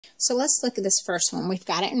So let's look at this first one. We've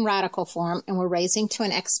got it in radical form, and we're raising to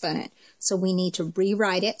an exponent. So we need to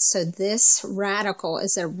rewrite it. So this radical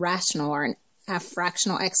is a rational or a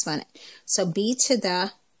fractional exponent. So b to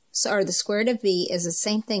the, or the square root of b is the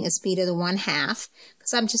same thing as b to the 1/2,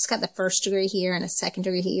 because I've just got the first degree here and a second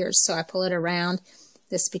degree here. So I pull it around.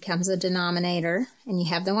 This becomes a denominator, and you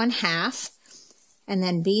have the 1/2. And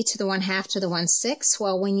then b to the 1/2 to the 1/6.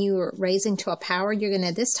 Well, when you're raising to a power, you're going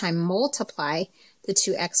to this time multiply the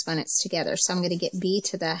two exponents together. So I'm going to get b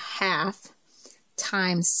to the 1/2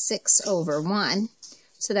 times 6/1.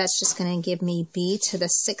 So that's just going to give me b to the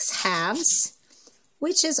 6/2,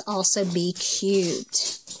 which is also b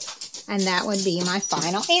cubed. And that would be my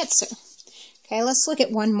final answer. Okay, let's look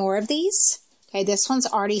at one more of these. Okay, this one's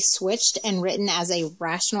already switched and written as a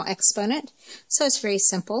rational exponent. So it's very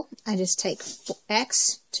simple. I just take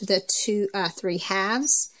x to the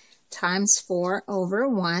 3/2 times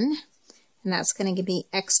 4/1. And that's going to give me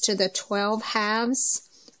x to the 12/2,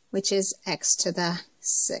 which is x to the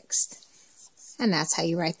 6th. And that's how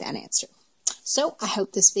you write that answer. So I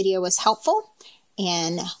hope this video was helpful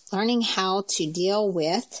in learning how to deal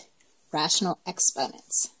with rational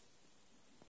exponents.